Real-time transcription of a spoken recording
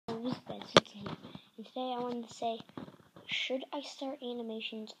It's here. And today I wanted to say, should I start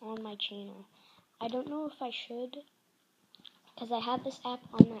animations on my channel? I don't know if I should, because I have this app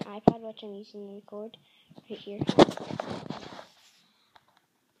on my iPad which I'm using to record right here.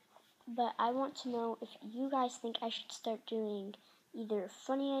 But I want to know if you guys think I should start doing either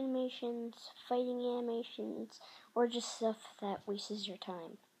funny animations, fighting animations, or just stuff that wastes your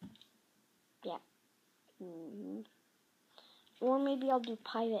time. Yeah. Or maybe I'll do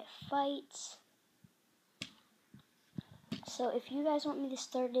private fights. So if you guys want me to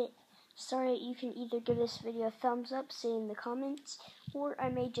start it, you can either give this video a thumbs up, say in the comments, or I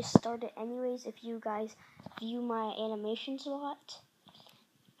may just start it anyways if you guys view my animations a lot.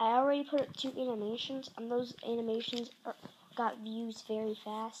 I already put up 2 animations, and those animations got views very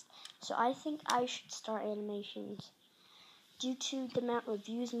fast, so I think I should start animations due to the amount of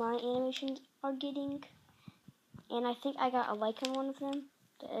views my animations are getting. And I think I got a like on one of them,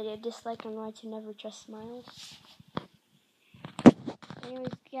 a dislike on Why to Never Trust Smiles.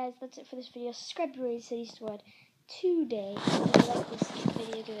 Anyways, guys, that's it for this video. Subscribe to Rated City Squad today. If you like this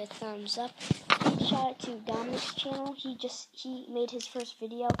video, give it a thumbs up. Big shout out to Dominic's channel. He made his first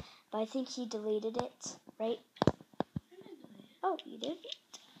video, but I think he deleted it, right? Oh, you did?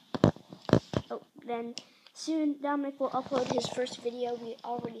 Oh, then soon Dominic will upload his first video. We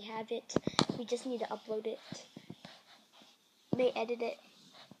already have it. We just need to upload it. May edit it.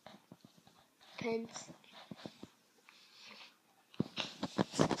 Depends.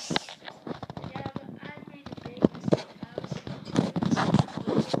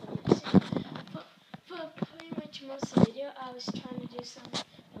 Most of the video, I was trying to do something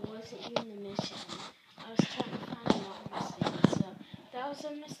that wasn't even the mission. I was trying to find a non-mistake, so that was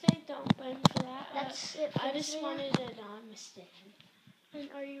a mistake. Don't blame me for that. That's it. I just wanted a non-mistake. And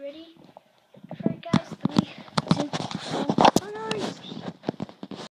are you ready? Alright, guys. 3, 2, 1.